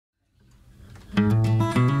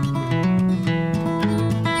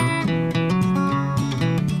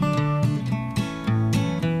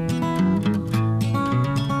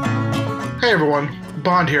Hey everyone,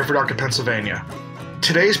 Bond here for Dr. Pennsylvania.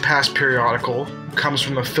 Today's past periodical comes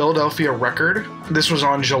from the Philadelphia Record. This was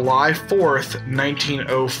on July 4th,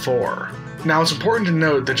 1904. Now it's important to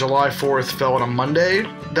note that July 4th fell on a Monday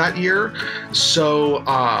that year, so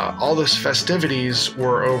all those festivities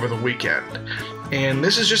were over the weekend. And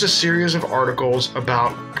this is just a series of articles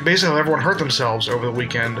about basically how everyone hurt themselves over the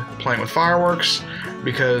weekend playing with fireworks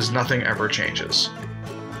because nothing ever changes.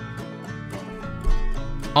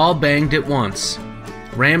 All banged at once.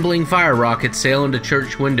 Rambling fire rockets sail into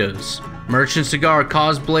church windows. Merchant cigar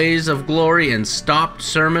caused blaze of glory and stopped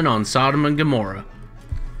sermon on Sodom and Gomorrah.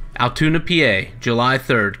 Altoona, PA, July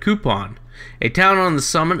 3rd. Coupon. A town on the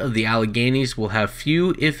summit of the Alleghenies will have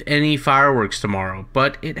few, if any, fireworks tomorrow,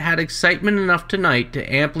 but it had excitement enough tonight to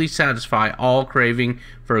amply satisfy all craving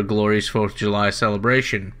for a glorious 4th of July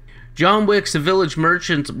celebration. John Wicks, the village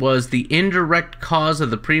merchant, was the indirect cause of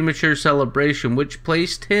the premature celebration, which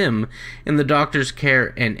placed him in the doctor's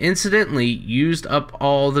care and incidentally used up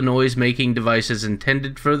all the noise-making devices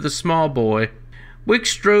intended for the small boy.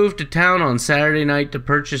 Wicks drove to town on Saturday night to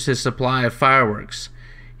purchase his supply of fireworks.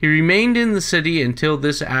 He remained in the city until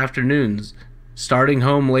this afternoon, starting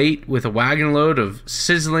home late with a wagon load of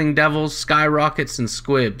sizzling devils, skyrockets, and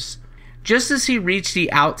squibs. Just as he reached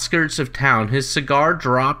the outskirts of town, his cigar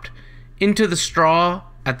dropped into the straw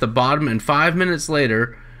at the bottom, and 5 minutes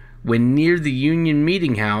later, when near the Union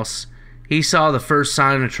Meeting House, he saw the first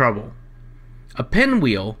sign of trouble. A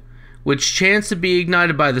pinwheel, which chanced to be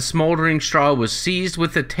ignited by the smoldering straw, was seized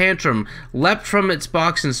with a tantrum, leapt from its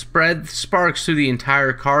box, and spread sparks through the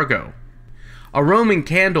entire cargo. A Roman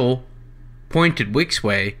candle, pointed Wicks'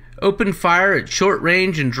 way, opened fire at short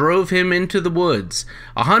range and drove him into the woods.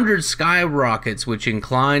 100 skyrockets, which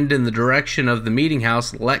inclined in the direction of the meeting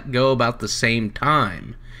house, let go about the same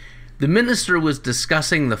time. The minister was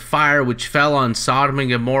discussing the fire which fell on Sodom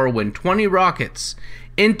and Gomorrah when 20 rockets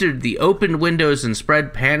entered the opened windows and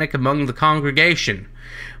spread panic among the congregation.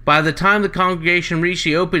 By the time the congregation reached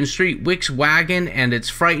the open street, Wicks' wagon and its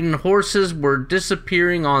frightened horses were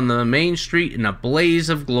disappearing on the main street in a blaze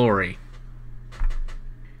of glory.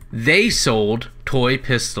 They sold toy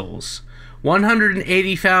pistols.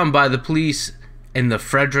 180 found by the police in the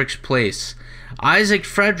Frederick's place. Isaac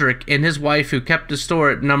Frederick and his wife, who kept a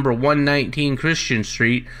store at number 119 Christian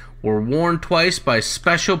Street, were warned twice by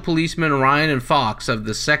Special Policeman Ryan and Fox of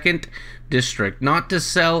the 2nd District not to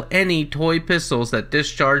sell any toy pistols that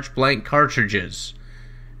discharged blank cartridges.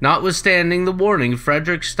 Notwithstanding the warning,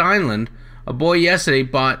 Frederick Steinland, a boy yesterday,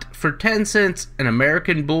 bought for 10 cents an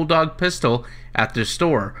American Bulldog pistol at their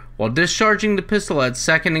store. While discharging the pistol at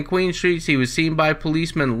 2nd and Queen Streets, he was seen by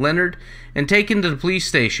policeman Leonard and taken to the police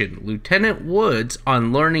station. Lieutenant Woods,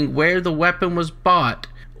 on learning where the weapon was bought,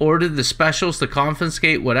 ordered the specials to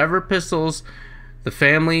confiscate whatever pistols the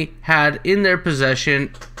family had in their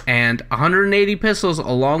possession, and 180 pistols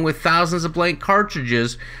along with thousands of blank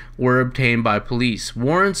cartridges were obtained by police.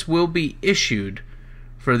 Warrants will be issued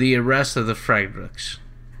for the arrest of the Fredericks.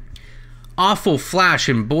 Awful flash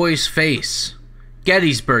in boy's face.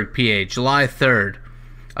 Gettysburg, PA, July 3rd.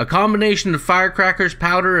 A combination of firecrackers,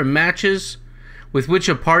 powder, and matches with which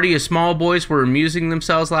a party of small boys were amusing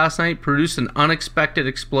themselves last night produced an unexpected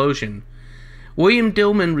explosion. William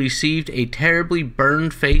Dillman received a terribly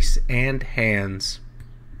burned face and hands.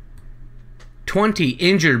 20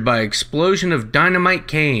 injured by explosion of dynamite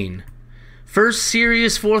cane. First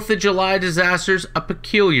serious 4th of July disaster's a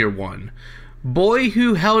peculiar one. Boy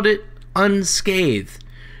who held it unscathed.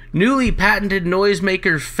 Newly patented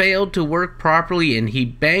noisemaker failed to work properly and he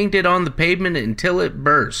banged it on the pavement until it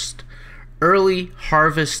burst. Early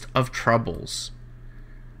harvest of troubles.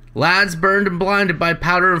 Lads burned and blinded by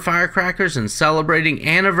powder and firecrackers and celebrating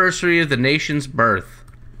anniversary of the nation's birth.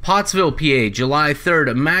 Pottsville, PA, July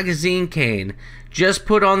 3rd. A magazine cane just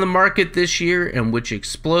put on the market this year and which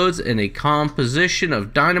explodes in a composition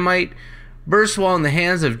of dynamite burst while in the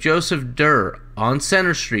hands of Joseph Durr on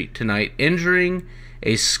Center Street tonight, injuring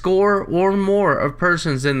a score or more of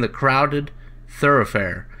persons in the crowded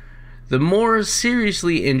thoroughfare. The more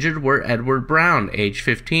seriously injured were Edward Brown, age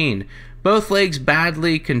 15, both legs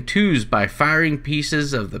badly contused by firing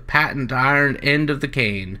pieces of the patent iron end of the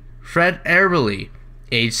cane. Fred Eberly,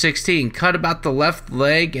 age 16, cut about the left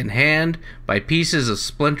leg and hand by pieces of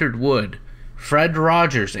splintered wood. Fred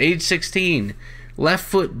Rogers, age 16, left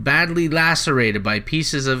foot badly lacerated by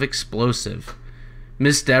pieces of explosive.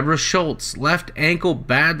 Miss Deborah Schultz, left ankle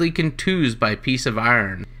badly contused by piece of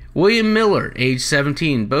iron. William Miller, age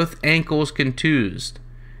 17, both ankles contused.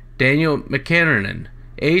 Daniel McKernan,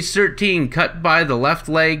 age 13, cut by the left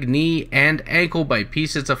leg, knee, and ankle by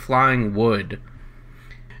pieces of flying wood.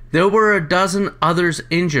 There were a dozen others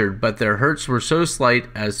injured, but their hurts were so slight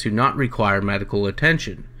as to not require medical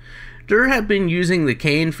attention. Durr had been using the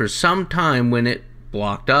cane for some time when it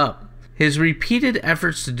blocked up. His repeated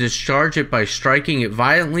efforts to discharge it by striking it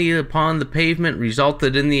violently upon the pavement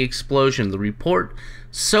resulted in the explosion, the report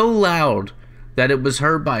so loud that it was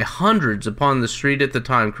heard by hundreds upon the street at the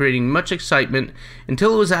time, creating much excitement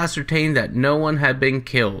until it was ascertained that no one had been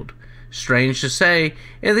killed. Strange to say,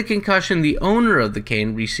 in the concussion, the owner of the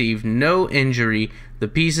cane received no injury, the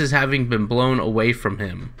pieces having been blown away from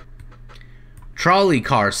him. Trolley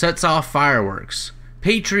car sets off fireworks.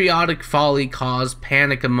 Patriotic folly caused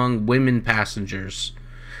panic among women passengers.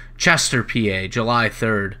 Chester, PA, July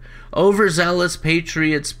 3rd. Overzealous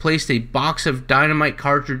patriots placed a box of dynamite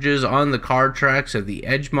cartridges on the car tracks of the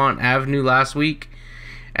Edgemont Avenue last week,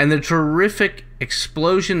 and the terrific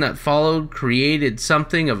explosion that followed created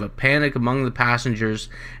something of a panic among the passengers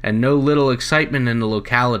and no little excitement in the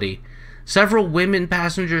locality. Several women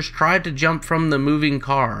passengers tried to jump from the moving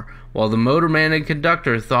car, while the motorman and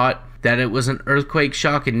conductor thought that it was an earthquake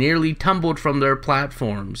shock and nearly tumbled from their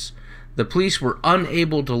platforms. The police were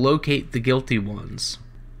unable to locate the guilty ones.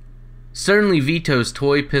 Sternly vetoes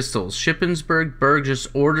toy pistols. Shippensburg Burgess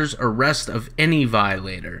orders arrest of any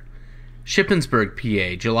violator. Shippensburg,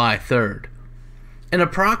 PA, July 3rd. In a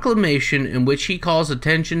proclamation in which he calls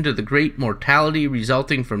attention to the great mortality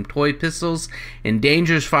resulting from toy pistols and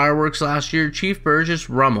dangerous fireworks last year, Chief Burgess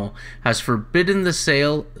Rummel has forbidden the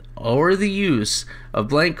sale or the use of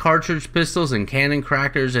blank cartridge pistols and cannon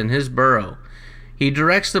crackers in his borough. He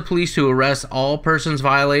directs the police to arrest all persons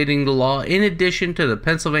violating the law. In addition to the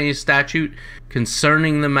Pennsylvania statute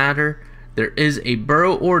concerning the matter, there is a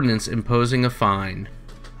borough ordinance imposing a fine.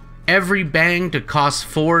 Every bang to cost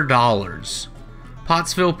 $4.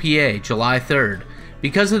 Pottsville, PA, July 3rd.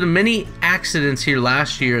 Because of the many accidents here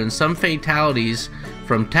last year and some fatalities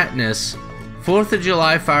from tetanus, 4th of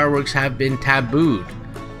July fireworks have been tabooed.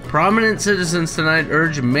 Prominent citizens tonight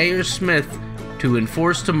urge Mayor Smith to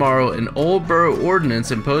enforce tomorrow an old borough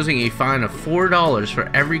ordinance imposing a fine of $4 for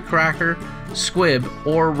every cracker, squib,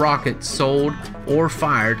 or rocket sold or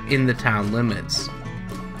fired in the town limits.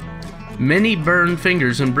 Many burned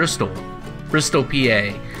fingers in Bristol. Bristol,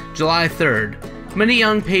 PA, July 3rd. Many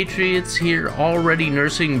young patriots here already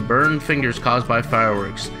nursing burned fingers caused by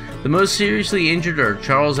fireworks. The most seriously injured are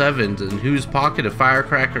Charles Evans, in whose pocket a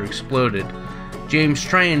firecracker exploded, James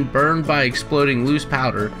Train, burned by exploding loose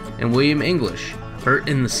powder, and William English, hurt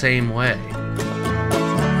in the same way.